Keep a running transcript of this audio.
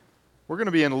We're going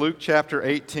to be in Luke chapter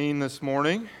 18 this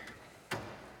morning.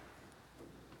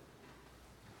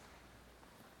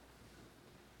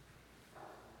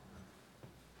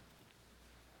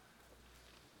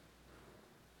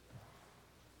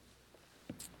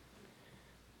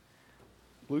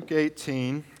 Luke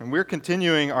 18, and we're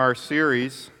continuing our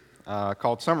series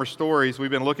called Summer Stories.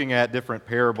 We've been looking at different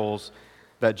parables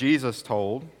that Jesus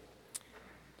told.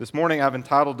 This morning I've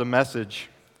entitled the message,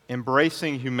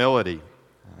 Embracing Humility.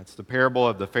 It's the parable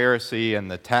of the Pharisee and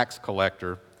the tax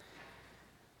collector.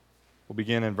 We'll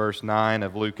begin in verse 9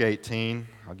 of Luke 18.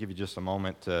 I'll give you just a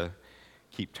moment to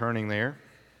keep turning there.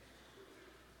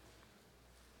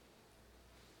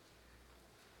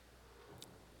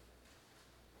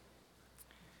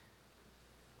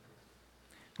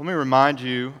 Let me remind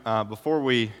you, before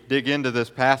we dig into this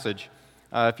passage,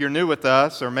 if you're new with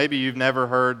us, or maybe you've never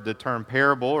heard the term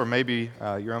parable, or maybe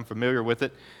you're unfamiliar with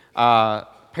it,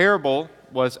 parable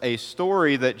was a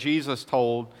story that Jesus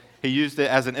told. He used it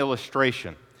as an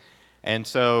illustration. And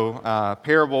so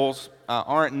parables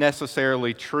aren't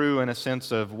necessarily true in a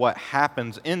sense of what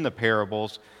happens in the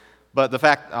parables, but the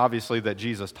fact, obviously, that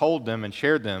Jesus told them and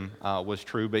shared them was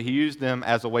true, but he used them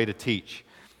as a way to teach.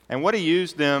 And what he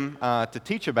used them to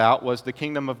teach about was the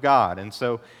kingdom of God. And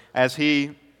so as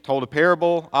he told a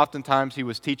parable, oftentimes he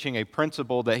was teaching a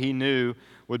principle that he knew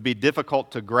would be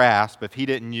difficult to grasp if he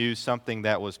didn't use something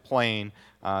that was plain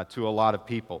to a lot of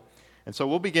people. And so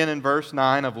we'll begin in verse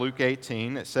 9 of Luke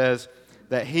 18. It says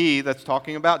that he, that's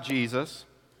talking about Jesus,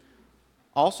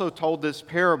 also told this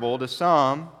parable to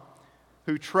some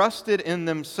who trusted in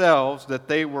themselves that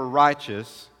they were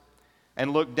righteous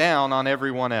and looked down on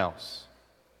everyone else.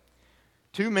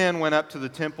 2 men went up to the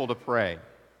temple to pray,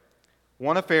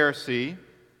 one a Pharisee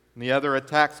and the other a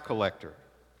tax collector.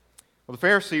 Well, the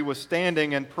Pharisee was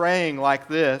standing and praying like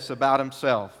this about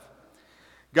himself.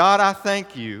 God, I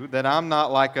thank you that I'm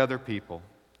not like other people,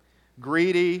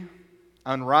 greedy,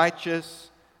 unrighteous,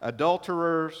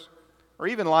 adulterers, or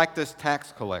even like this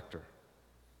tax collector.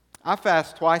 I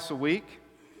fast twice a week.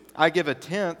 I give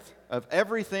 1/10 of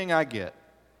everything I get.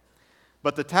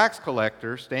 But the tax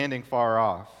collector, standing far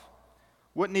off,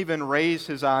 wouldn't even raise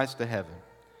his eyes to heaven,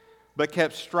 but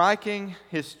kept striking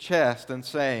his chest and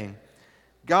saying,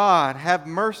 God, have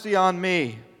mercy on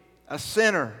me, a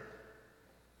sinner.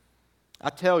 I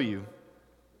tell you,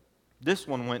 this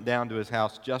one went down to his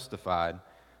house justified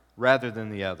rather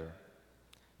than the other.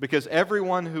 Because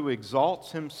everyone who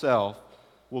exalts himself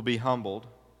will be humbled,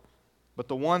 but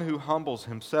the one who humbles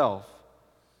himself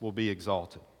will be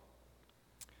exalted.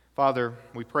 Father,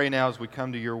 we pray now as we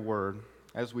come to your word,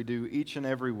 as we do each and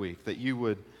every week, that you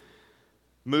would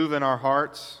move in our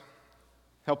hearts,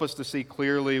 help us to see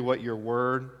clearly what your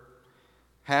word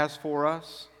has for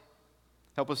us.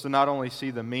 Help us to not only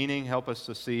see the meaning, help us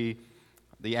to see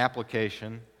the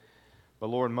application, but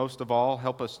Lord, most of all,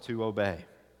 help us to obey.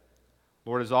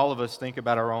 Lord, as all of us think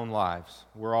about our own lives,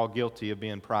 we're all guilty of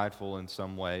being prideful in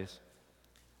some ways.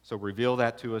 So reveal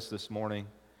that to us this morning.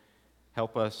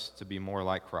 Help us to be more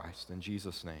like Christ. In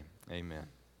Jesus' name, amen.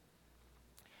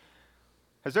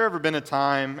 Has there ever been a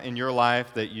time in your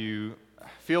life that you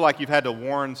feel like you've had to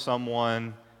warn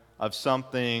someone of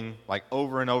something like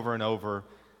over and over and over,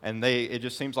 and it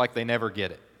just seems like they never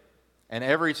get it? And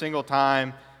every single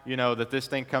time, that this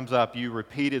thing comes up, you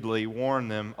repeatedly warn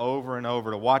them over and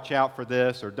over to watch out for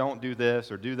this, or don't do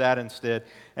this, or do that instead,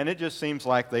 and it just seems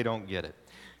like they don't get it.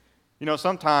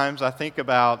 Sometimes I think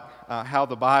about how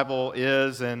the Bible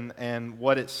is and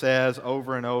what it says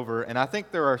over and over, and I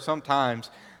think there are some times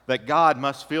that God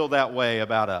must feel that way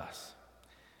about us.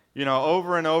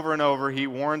 Over and over and over, he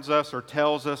warns us or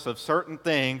tells us of certain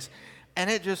things, and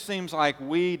it just seems like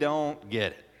we don't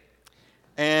get it.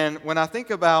 And when I think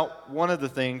about one of the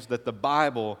things that the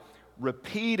Bible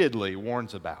repeatedly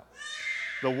warns about,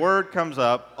 the word comes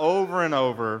up over and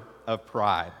over of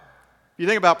pride. If you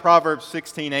think about Proverbs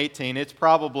 16:18, it's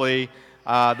probably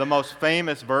the most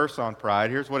famous verse on pride.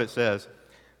 Here's what it says.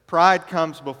 Pride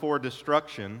comes before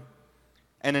destruction,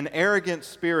 and an arrogant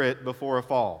spirit before a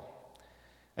fall.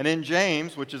 And in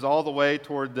James, which is all the way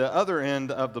toward the other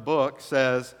end of the book,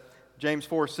 says, James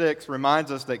 4:6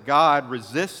 reminds us that God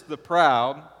resists the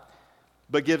proud,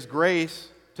 but gives grace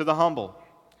to the humble.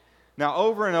 Now,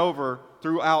 over and over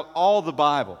throughout all the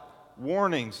Bible,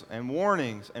 warnings and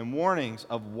warnings and warnings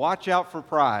of watch out for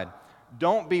pride.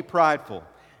 Don't be prideful.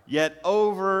 Yet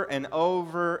over and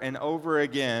over and over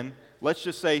again, let's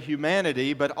just say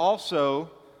humanity, but also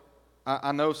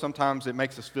I know sometimes it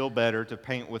makes us feel better to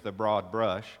paint with a broad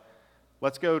brush.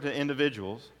 Let's go to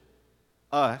individuals,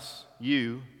 us,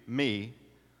 you, me.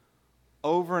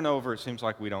 Over and over, it seems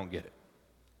like we don't get it.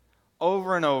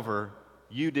 Over and over,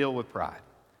 you deal with pride.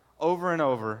 Over and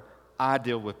over, I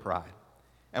deal with pride.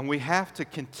 And we have to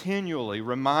continually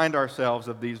remind ourselves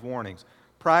of these warnings.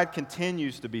 Pride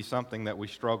continues to be something that we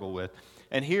struggle with.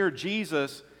 And here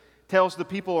Jesus tells the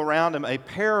people around him a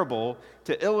parable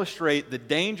to illustrate the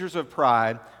dangers of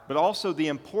pride, but also the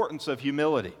importance of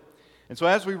humility. And so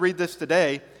as we read this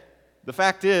today, the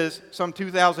fact is, some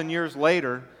 2,000 years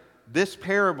later, this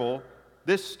parable,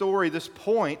 this story, this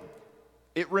point,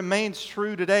 it remains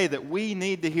true today that we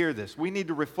need to hear this. We need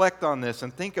to reflect on this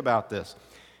and think about this.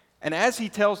 And as he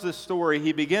tells this story,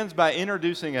 he begins by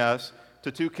introducing us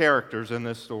to two characters in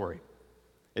this story.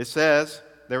 It says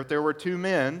that there were two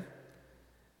men,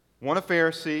 one a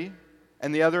Pharisee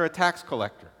and the other a tax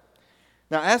collector.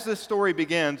 Now, as this story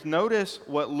begins, notice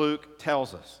what Luke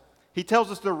tells us. He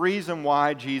tells us the reason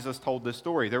why Jesus told this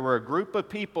story. There were a group of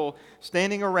people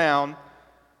standing around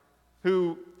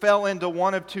who fell into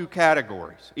one of two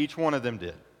categories. Each one of them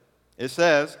did. It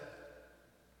says,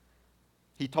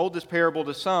 he told this parable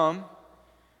to some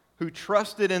who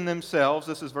trusted in themselves,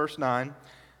 this is verse 9,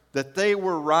 that they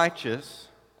were righteous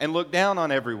and looked down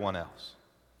on everyone else.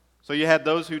 So you had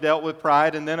those who dealt with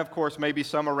pride, and then, of course, maybe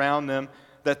some around them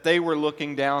that they were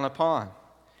looking down upon.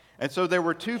 And so there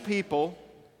were two people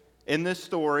in this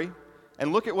story,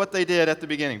 and look at what they did at the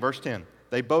beginning, verse 10.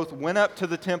 They both went up to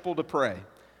the temple to pray.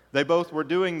 They both were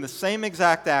doing the same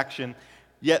exact action,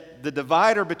 yet the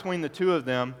divider between the two of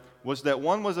them was that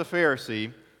one was a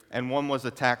Pharisee and one was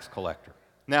a tax collector.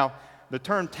 Now, the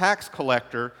term tax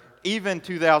collector, even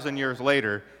 2,000 years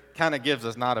later, kind of gives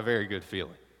us not a very good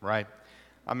feeling, right?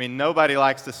 I mean, nobody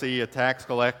likes to see a tax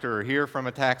collector or hear from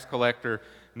a tax collector.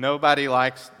 Nobody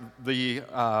likes the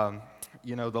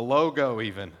logo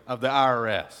even of the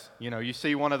IRS. You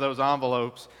see one of those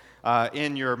envelopes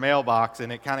in your mailbox,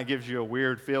 and it kind of gives you a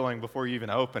weird feeling before you even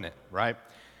open it, right?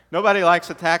 Nobody likes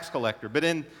a tax collector. But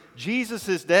in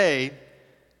Jesus' day,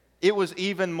 it was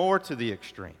even more to the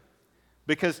extreme.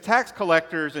 Because tax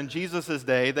collectors in Jesus'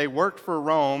 day, they worked for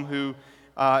Rome, who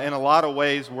in a lot of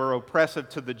ways were oppressive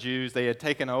to the Jews. They had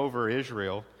taken over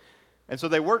Israel. And so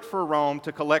they worked for Rome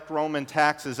to collect Roman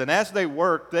taxes. And as they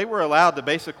worked, they were allowed to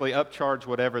basically upcharge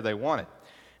whatever they wanted.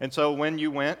 And so when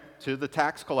you went to the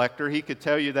tax collector, he could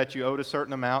tell you that you owed a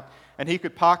certain amount, and he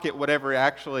could pocket whatever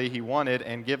actually he wanted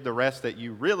and give the rest that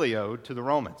you really owed to the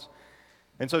Romans.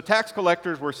 And so tax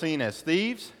collectors were seen as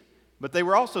thieves, but they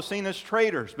were also seen as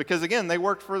traitors because, again, they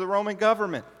worked for the Roman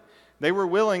government. They were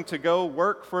willing to go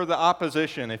work for the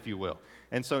opposition, if you will.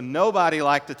 And so nobody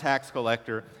liked a tax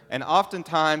collector, and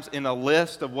oftentimes in a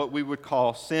list of what we would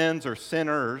call sins or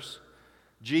sinners,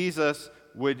 Jesus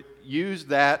would use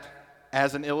that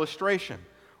as an illustration.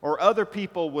 Or other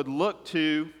people would look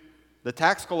to the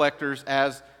tax collectors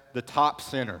as the top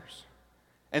sinners.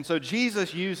 And so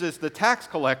Jesus uses the tax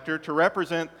collector to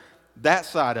represent that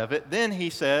side of it. Then he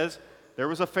says there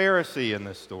was a Pharisee in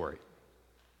this story.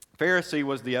 Pharisee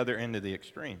was the other end of the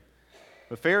extreme.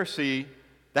 The Pharisee,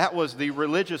 that was the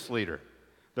religious leader,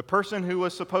 the person who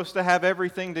was supposed to have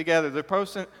everything together, the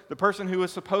person who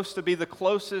was supposed to be the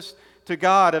closest to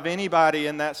God of anybody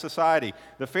in that society.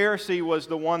 The Pharisee was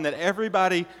the one that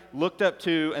everybody looked up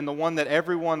to and the one that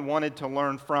everyone wanted to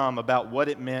learn from about what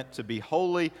it meant to be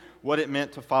holy, what it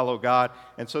meant to follow God.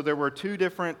 And so there were two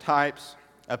different types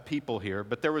of people here,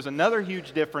 but there was another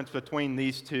huge difference between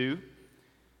these two,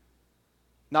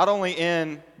 not only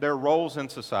in their roles in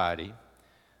society,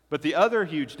 but the other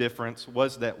huge difference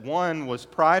was that one was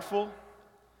prideful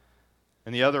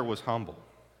and the other was humble.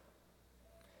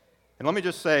 And let me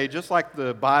just say, just like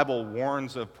the Bible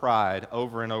warns of pride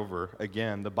over and over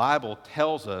again, the Bible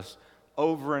tells us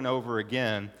over and over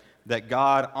again that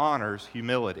God honors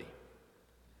humility.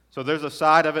 So there's a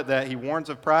side of it that he warns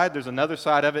of pride. There's another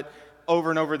side of it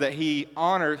over and over that he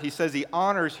says he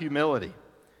honors humility.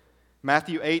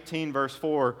 Matthew 18, verse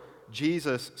 4,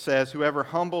 Jesus says, "Whoever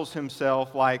humbles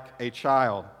himself like a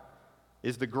child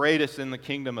is the greatest in the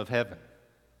kingdom of heaven."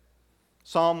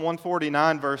 Psalm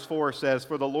 149, verse 4 says,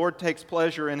 "For the Lord takes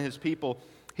pleasure in his people.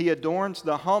 He adorns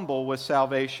the humble with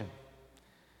salvation."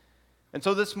 And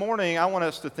so this morning, I want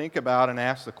us to think about and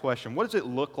ask the question, what does it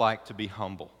look like to be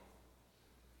humble?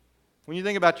 When you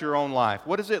think about your own life,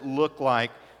 what does it look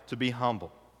like to be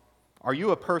humble? Are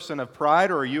you a person of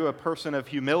pride or are you a person of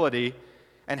humility?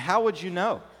 And how would you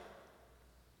know?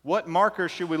 What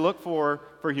markers should we look for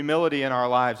humility in our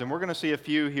lives? And we're going to see a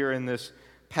few here in this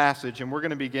passage, and we're going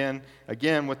to begin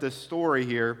again with this story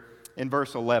here in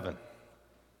verse 11.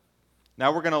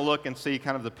 Now we're going to look and see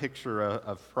kind of the picture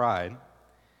of pride. It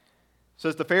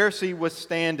says, "The Pharisee was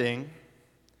standing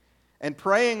and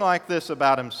praying like this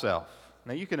about himself."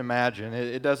 Now you can imagine,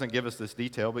 it doesn't give us this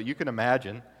detail, but you can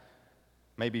imagine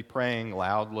maybe praying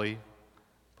loudly,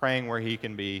 praying where he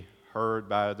can be heard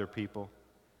by other people.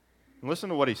 And listen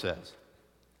to what he says.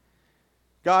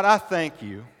 God, I thank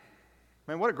you.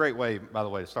 Man, what a great way, by the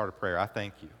way, to start a prayer. I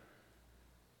thank you.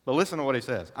 But listen to what he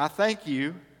says. I thank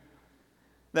you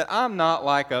that I'm not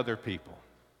like other people.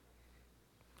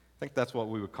 I think that's what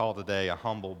we would call today a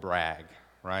humble brag,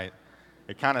 right?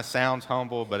 It kind of sounds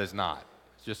humble, but it's not.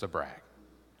 It's just a brag.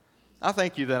 I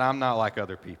thank you that I'm not like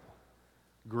other people.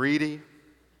 Greedy,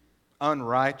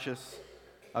 unrighteous,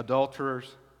 adulterers,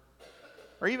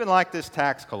 or even like this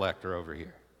tax collector over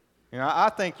here. You know, I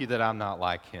thank you that I'm not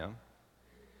like him.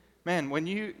 Man, when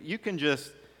you can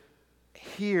just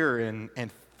hear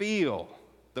and feel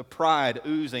the pride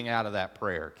oozing out of that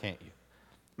prayer, can't you?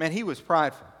 Man, he was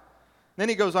prideful. Then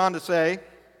he goes on to say,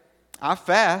 I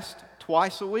fast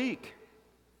twice a week.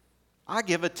 I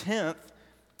give a tenth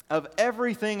of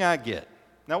everything I get.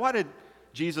 Now, why did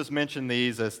Jesus mention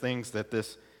these as things that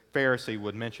this Pharisee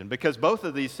would mention? Because both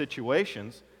of these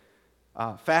situations,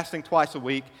 fasting twice a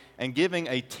week and giving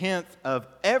a tenth of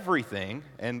everything,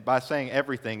 and by saying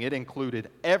everything, it included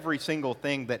every single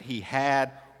thing that he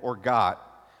had or got,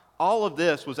 all of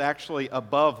this was actually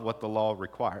above what the law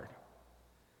required.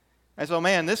 And so,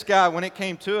 man, this guy, when it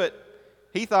came to it,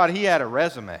 he thought he had a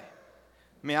resume. I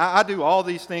mean, I do all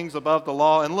these things above the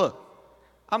law, and look,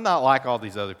 I'm not like all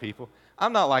these other people.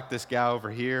 I'm not like this guy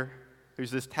over here who's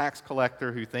this tax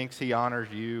collector who thinks he honors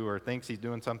you or thinks he's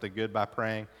doing something good by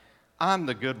praying. I'm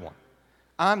the good one.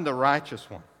 I'm the righteous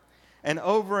one. And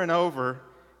over,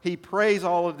 he prays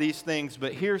all of these things,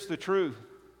 but here's the truth.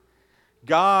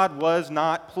 God was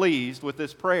not pleased with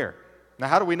this prayer. Now,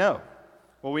 how do we know?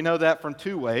 Well, we know that from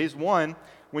two ways. One,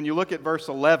 when you look at verse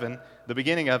 11, the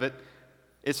beginning of it,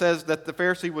 it says that the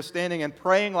Pharisee was standing and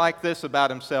praying like this about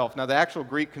himself. Now, the actual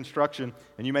Greek construction,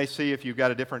 and you may see if you've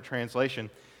got a different translation,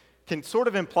 can sort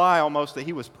of imply almost that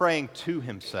he was praying to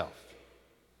himself.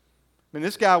 I mean,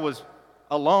 this guy was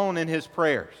alone in his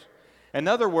prayers. In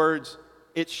other words,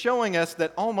 it's showing us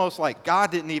that almost like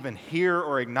God didn't even hear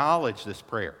or acknowledge this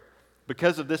prayer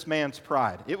because of this man's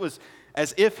pride. It was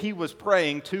as if he was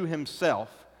praying to himself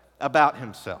about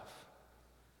himself.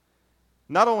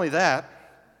 Not only that,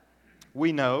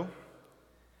 we know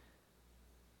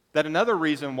that another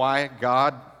reason why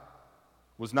God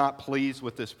was not pleased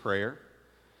with this prayer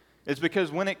is because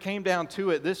when it came down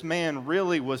to it, this man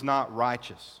really was not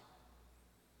righteous.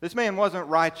 This man wasn't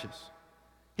righteous.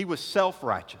 He was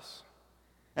self-righteous.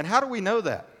 And how do we know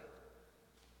that?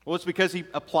 Well, it's because he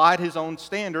applied his own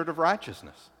standard of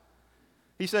righteousness.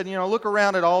 He said, you know, look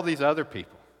around at all these other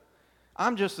people.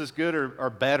 I'm just as good or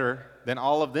better than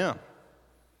all of them.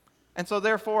 And so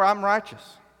therefore, I'm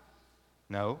righteous.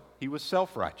 No, he was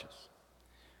self-righteous.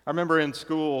 I remember in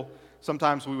school,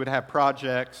 sometimes we would have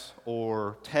projects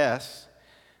or tests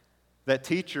that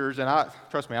teachers, and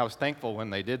trust me, I was thankful when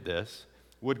they did this,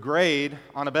 would grade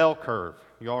on a bell curve.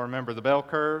 You all remember the bell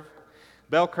curve?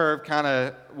 Bell curve kind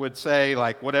of would say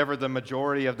like whatever the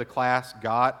majority of the class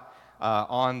got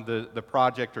on the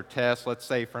project or test, let's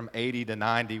say from 80 to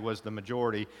 90 was the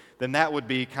majority, then that would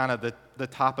be kind of the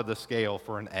top of the scale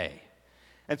for an A.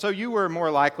 And so you were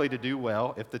more likely to do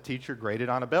well if the teacher graded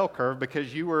on a bell curve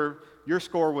because your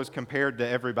score was compared to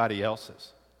everybody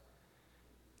else's.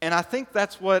 And I think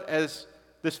that's what, as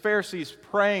this Pharisee's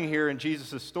praying here in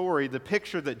Jesus' story, the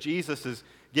picture that Jesus is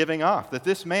giving off, that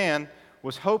this man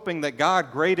was hoping that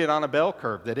God graded on a bell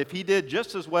curve, that if he did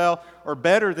just as well or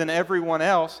better than everyone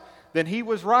else, then he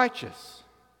was righteous.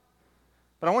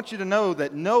 But I want you to know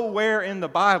that nowhere in the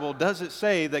Bible does it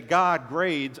say that God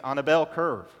grades on a bell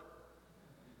curve.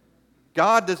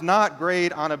 God does not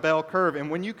grade on a bell curve. And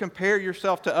when you compare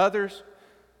yourself to others,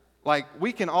 like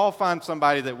we can all find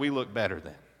somebody that we look better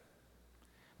than.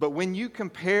 But when you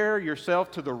compare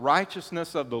yourself to the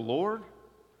righteousness of the Lord,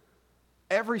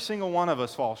 every single one of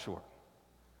us falls short.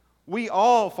 We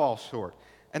all fall short.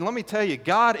 And let me tell you,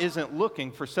 God isn't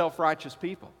looking for self-righteous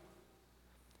people.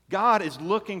 God is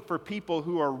looking for people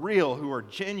who are real, who are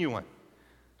genuine,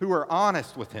 who are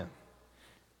honest with Him.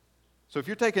 So if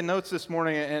you're taking notes this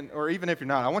morning, or even if you're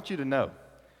not, I want you to know,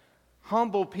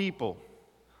 humble people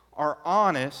are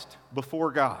honest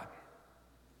before God.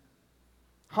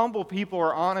 Humble people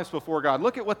are honest before God.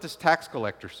 Look at what this tax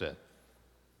collector said.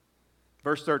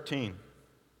 Verse 13.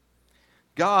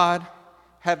 God,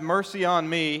 have mercy on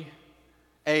me,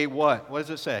 a what? What does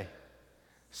it say?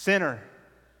 Sinner.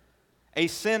 A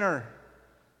sinner.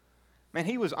 Man,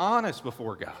 he was honest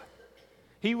before God.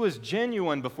 He was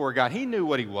genuine before God. He knew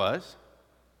what he was.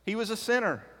 He was a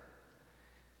sinner.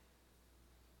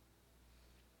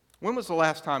 When was the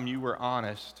last time you were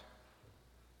honest,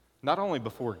 not only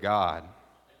before God,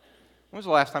 When was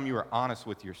the last time you were honest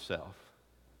with yourself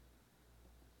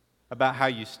about how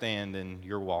you stand in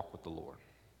your walk with the Lord?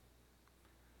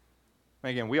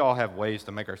 Again, we all have ways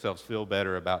to make ourselves feel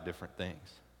better about different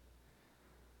things.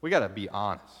 We got to be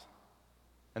honest.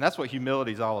 And that's what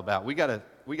humility is all about. We got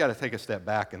to take a step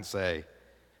back and say,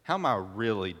 how am I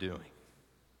really doing?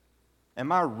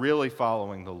 Am I really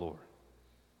following the Lord?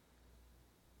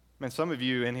 Man, some of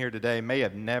you in here today may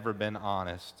have never been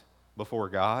honest before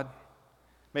God,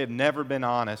 may have never been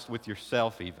honest with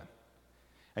yourself even.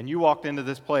 And you walked into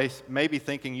this place maybe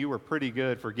thinking you were pretty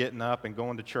good for getting up and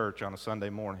going to church on a Sunday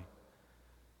morning.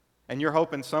 And you're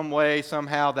hoping some way,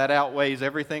 somehow, that outweighs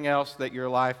everything else that your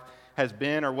life has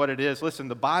been or what it is. Listen,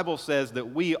 the Bible says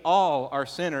that we all are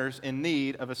sinners in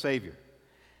need of a Savior.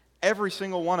 Every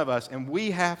single one of us. And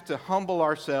we have to humble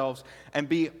ourselves and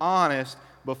be honest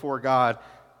before God.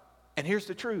 And here's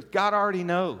the truth. God already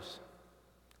knows.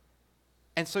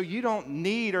 And so you don't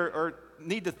need or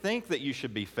need to think that you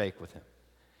should be fake with Him.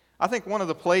 I think one of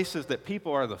the places that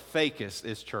people are the fakest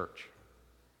is church.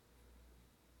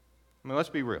 I mean, let's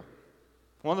be real.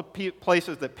 One of the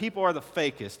places that people are the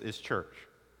fakest is church.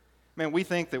 Man, we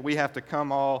think that we have to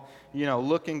come all,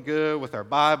 looking good with our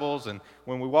Bibles, and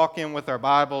when we walk in with our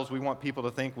Bibles, we want people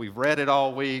to think we've read it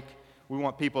all week. We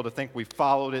want people to think we've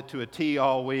followed it to a T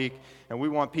all week, and we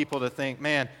want people to think,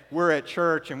 man, we're at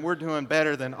church and we're doing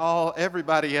better than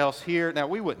everybody else here. Now,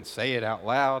 we wouldn't say it out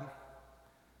loud,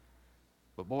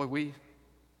 but boy, we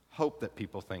hope that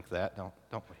people think that, don't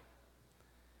we?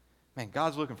 Man,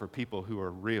 God's looking for people who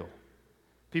are real,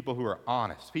 people who are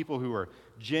honest, people who are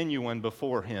genuine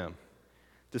before Him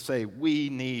to say, we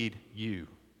need you.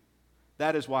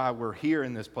 That is why we're here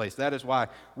in this place. That is why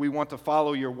we want to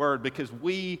follow your word, because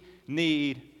we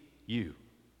need you.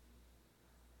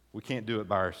 We can't do it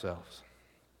by ourselves.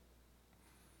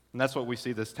 And that's what we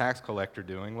see this tax collector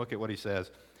doing. Look at what he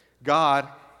says. God,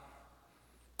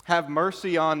 have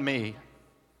mercy on me,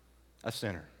 a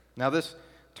sinner. Now this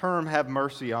term, have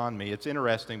mercy on me, it's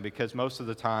interesting because most of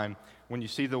the time when you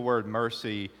see the word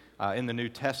mercy in the New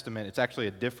Testament, it's actually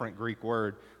a different Greek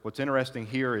word. What's interesting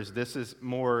here is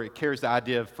it carries the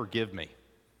idea of forgive me,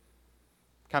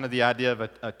 kind of the idea of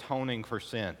atoning for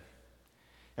sin.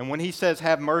 And when he says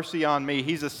have mercy on me,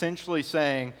 he's essentially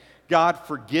saying, God,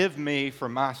 forgive me for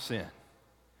my sin.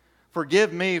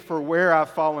 Forgive me for where I've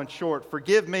fallen short.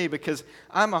 Forgive me because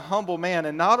I'm a humble man.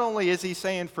 And not only is he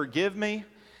saying forgive me,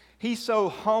 he's so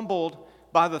humbled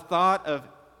by the thought of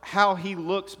how he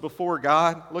looks before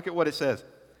God. Look at what it says.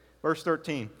 Verse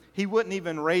 13. He wouldn't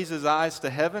even raise his eyes to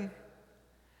heaven,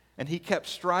 and he kept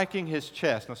striking his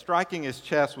chest. Now, striking his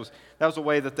chest was a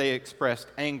way that they expressed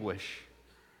anguish,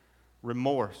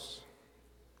 remorse.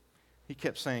 He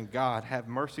kept saying, God, have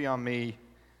mercy on me,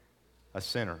 a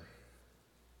sinner.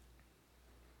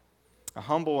 A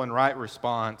humble and right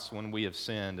response when we have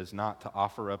sinned is not to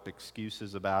offer up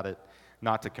excuses about it,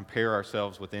 not to compare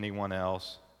ourselves with anyone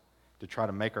else, to try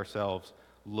to make ourselves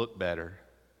look better.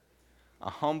 A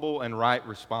humble and right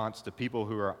response to people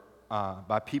who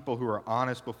are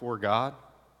honest before God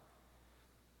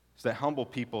is that humble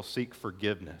people seek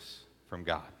forgiveness from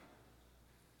God.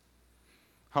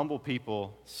 Humble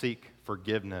people seek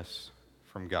forgiveness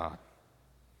from God.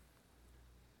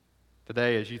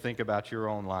 Today, as you think about your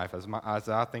own life, as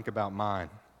I think about mine,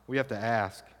 we have to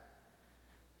ask,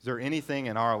 is there anything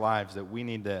in our lives that we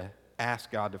need to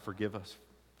ask God to forgive us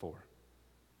for?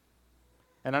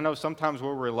 And I know sometimes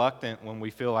we're reluctant when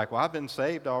we feel like, well, I've been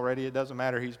saved already. It doesn't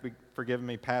matter. He's forgiven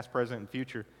me past, present, and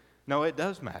future. No, it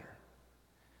does matter.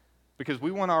 Because we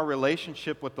want our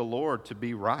relationship with the Lord to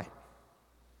be right.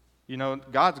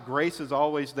 God's grace is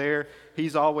always there.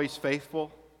 He's always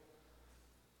faithful.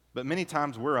 But many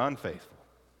times we're unfaithful.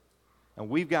 And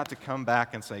we've got to come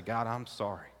back and say, God, I'm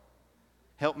sorry.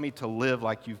 Help me to live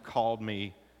like you've called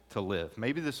me to live.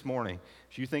 Maybe this morning,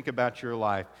 as you think about your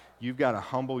life, you've got to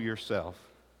humble yourself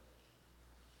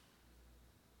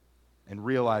and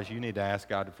realize you need to ask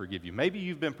God to forgive you. Maybe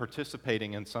you've been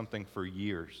participating in something for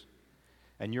years,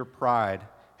 and your pride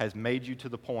has made you to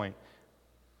the point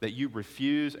that you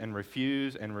refuse and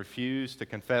refuse and refuse to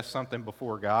confess something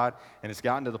before God, and it's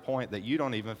gotten to the point that you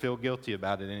don't even feel guilty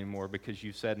about it anymore because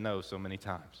you said no so many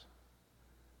times.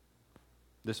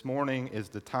 This morning is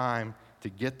the time to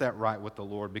get that right with the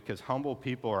Lord, because humble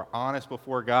people are honest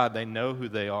before God. They know who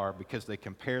they are because they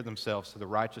compare themselves to the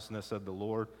righteousness of the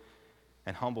Lord.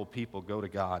 And humble people go to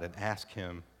God and ask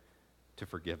Him to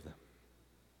forgive them.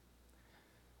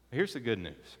 Here's the good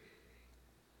news.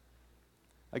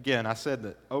 Again, I said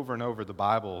that over and over the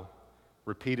Bible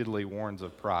repeatedly warns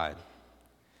of pride.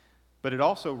 But it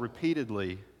also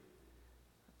repeatedly,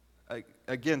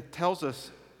 again, tells us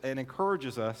and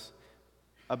encourages us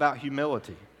about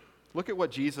humility. Look at what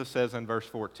Jesus says in verse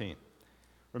 14.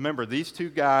 Remember, these two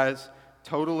guys,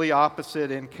 totally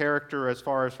opposite in character as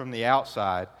far as from the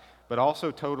outside, but also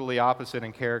totally opposite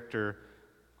in character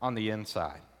on the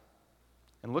inside.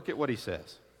 And look at what he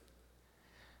says.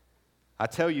 I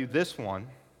tell you, this one,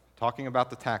 talking about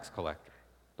the tax collector,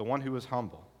 the one who was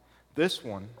humble, this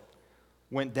one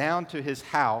went down to his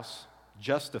house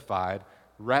justified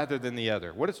rather than the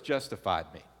other. What does justified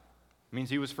mean? It means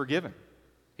he was forgiven.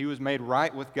 He was made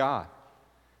right with God.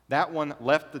 That one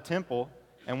left the temple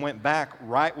and went back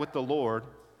right with the Lord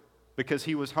because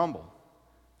he was humble.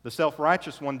 The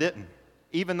self-righteous one didn't.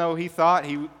 Even though he thought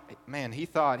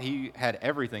he had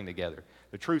everything together.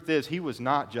 The truth is, he was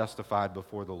not justified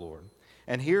before the Lord.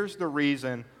 And here's the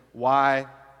reason why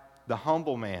the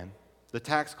humble man, the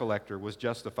tax collector, was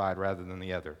justified rather than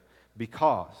the other.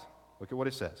 Because, look at what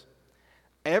it says,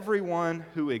 everyone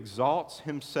who exalts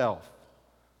himself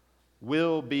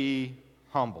will be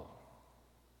humble.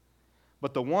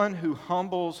 But the one who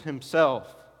humbles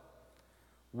himself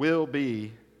will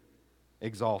be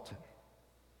exalted.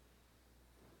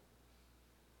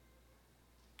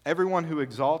 Everyone who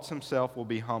exalts himself will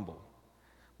be humble,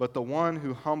 but the one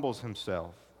who humbles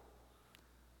himself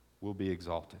will be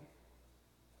exalted.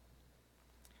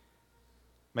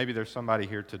 Maybe there's somebody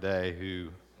here today who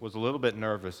was a little bit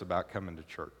nervous about coming to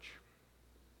church.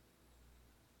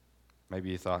 Maybe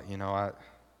you thought,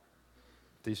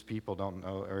 these people don't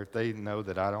know, or if they know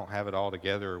that I don't have it all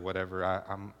together or whatever,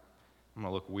 I'm going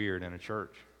to look weird in a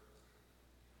church.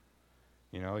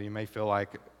 You may feel like,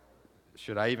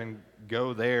 should I even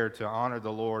go there to honor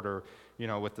the Lord, or,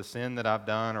 with the sin that I've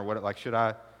done, or what? Like, should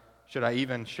I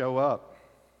even show up?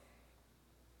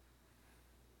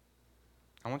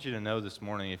 I want you to know this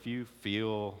morning, if you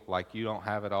feel like you don't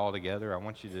have it all together, I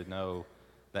want you to know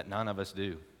that none of us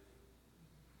do.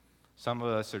 Some of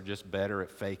us are just better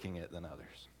at faking it than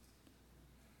others.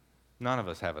 None of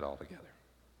us have it all together.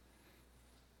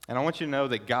 And I want you to know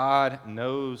that God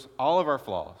knows all of our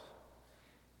flaws.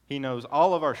 He knows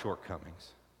all of our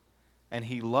shortcomings. And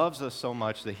He loves us so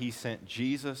much that He sent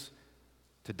Jesus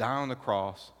to die on the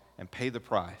cross and pay the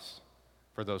price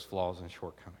for those flaws and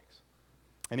shortcomings.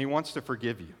 And He wants to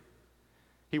forgive you.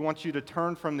 He wants you to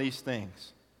turn from these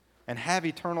things and have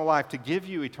eternal life, to give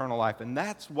you eternal life. And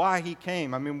that's why He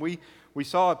came. I mean, we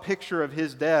saw a picture of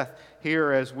His death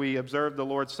here as we observed the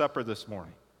Lord's Supper this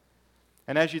morning.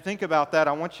 And as you think about that,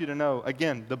 I want you to know,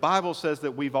 again, the Bible says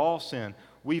that we've all sinned.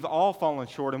 We've all fallen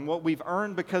short, and what we've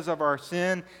earned because of our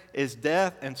sin is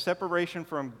death and separation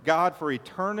from God for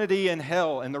eternity in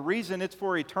hell. And the reason it's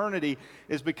for eternity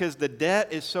is because the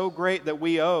debt is so great that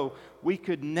we owe, we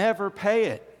could never pay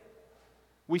it.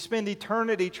 We spend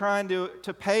eternity trying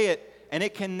to pay it, and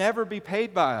it can never be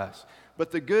paid by us. But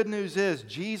the good news is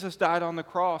Jesus died on the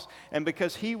cross, and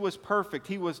because He was perfect,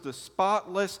 He was the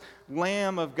spotless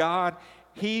Lamb of God,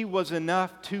 He was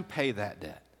enough to pay that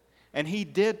debt. And He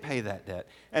did pay that debt.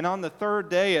 And on the third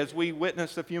day, as we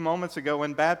witnessed a few moments ago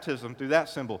in baptism through that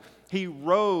symbol, He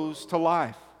rose to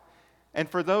life. And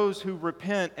for those who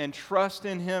repent and trust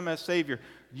in Him as Savior,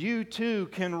 you too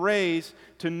can raise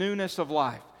to newness of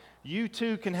life. You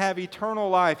too can have eternal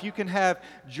life. You can have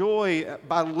joy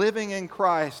by living in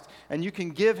Christ, and you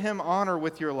can give Him honor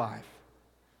with your life.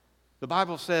 The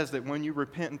Bible says that when you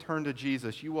repent and turn to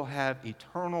Jesus, you will have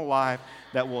eternal life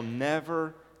that will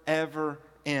never, ever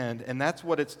end. And that's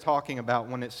what it's talking about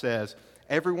when it says,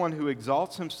 everyone who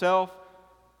exalts himself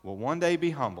will one day be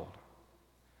humbled.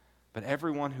 But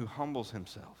everyone who humbles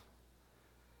himself,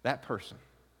 that person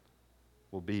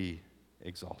will be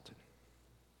exalted.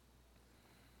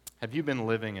 Have you been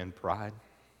living in pride?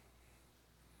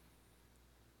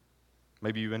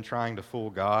 Maybe you've been trying to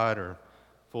fool God or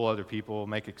fool other people,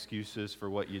 make excuses for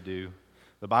what you do.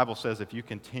 The Bible says if you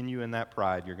continue in that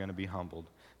pride, you're going to be humbled.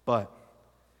 But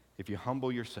if you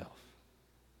humble yourself,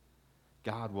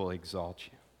 God will exalt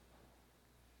you.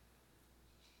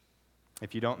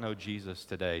 If you don't know Jesus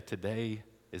today, today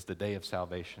is the day of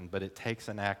salvation, but it takes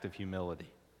an act of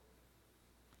humility.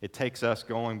 It takes us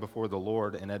going before the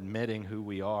Lord and admitting who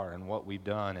we are and what we've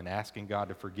done and asking God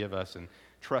to forgive us and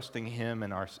trusting Him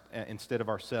instead of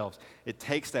ourselves. It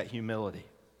takes that humility.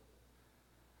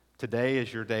 Today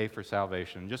is your day for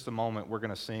salvation. In just a moment, we're going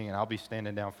to sing, and I'll be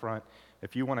standing down front.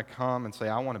 If you want to come and say,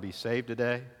 I want to be saved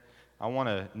today, I want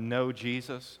to know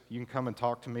Jesus, you can come and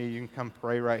talk to me. You can come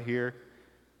pray right here.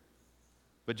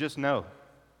 But just know,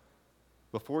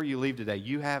 before you leave today,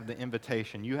 you have the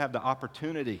invitation, you have the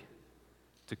opportunity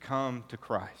to come to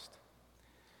Christ.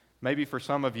 Maybe for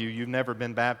some of you, you've never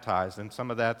been baptized, and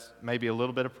some of that's maybe a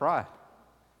little bit of pride.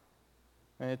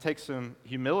 And it takes some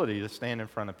humility to stand in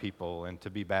front of people and to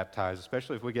be baptized,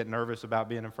 especially if we get nervous about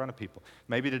being in front of people.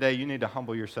 Maybe today you need to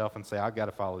humble yourself and say, I've got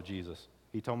to follow Jesus.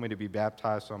 He told me to be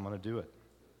baptized, so I'm going to do it.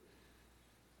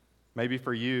 Maybe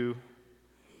for you,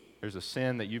 there's a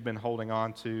sin that you've been holding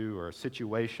on to or a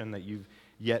situation that you've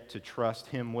yet to trust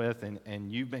Him with,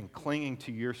 and you've been clinging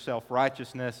to your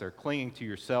self-righteousness or clinging to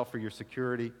yourself for your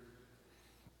security.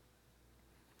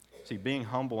 See, being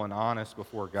humble and honest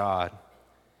before God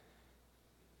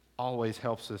always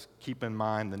helps us keep in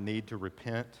mind the need to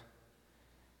repent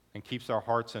and keeps our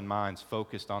hearts and minds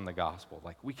focused on the gospel.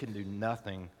 Like we can do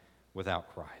nothing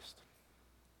without Christ.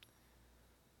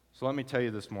 So let me tell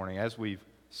you this morning, as we've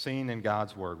seen in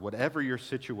God's Word, whatever your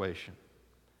situation,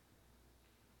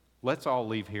 let's all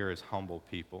leave here as humble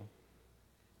people,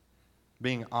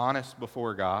 being honest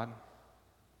before God.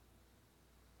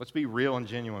 Let's be real and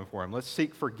genuine for Him. Let's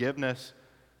seek forgiveness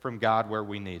from God where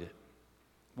we need it.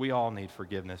 We all need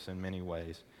forgiveness in many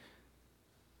ways.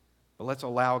 But let's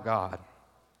allow God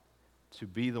to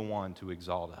be the one to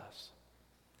exalt us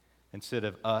instead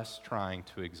of us trying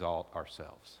to exalt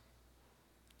ourselves.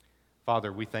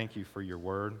 Father, we thank You for Your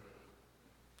Word.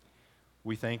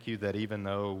 We thank You that even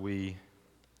though we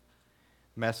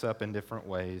mess up in different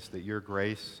ways, that Your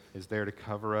grace is there to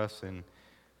cover us. And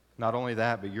not only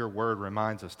that, but Your Word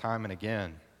reminds us time and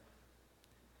again,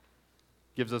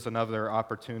 gives us another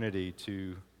opportunity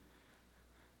to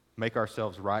make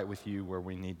ourselves right with You where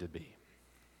we need to be.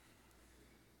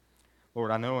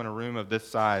 Lord, I know in a room of this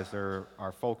size there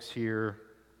are folks here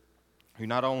who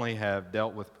not only have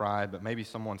dealt with pride, but maybe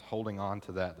someone's holding on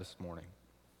to that this morning.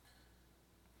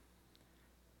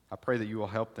 I pray that You will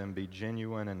help them be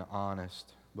genuine and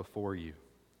honest before You,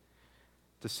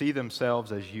 to see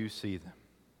themselves as You see them.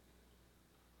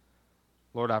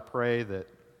 Lord, I pray that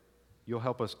You'll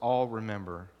help us all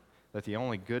remember that the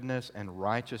only goodness and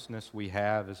righteousness we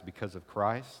have is because of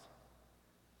Christ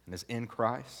and is in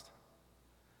Christ.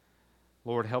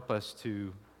 Lord, help us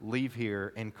to leave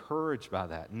here encouraged by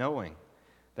that, knowing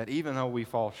that even though we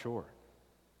fall short,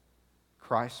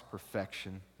 Christ's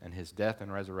perfection and His death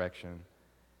and resurrection,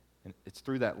 and it's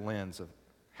through that lens of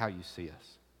how You see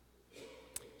us.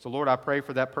 So Lord, I pray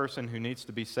for that person who needs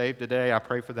to be saved today. I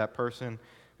pray for that person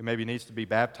who maybe needs to be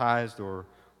baptized or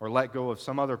let go of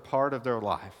some other part of their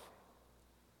life,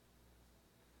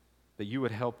 that You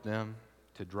would help them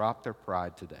to drop their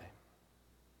pride today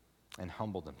and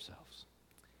humble themselves.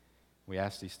 We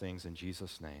ask these things in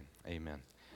Jesus' name. Amen.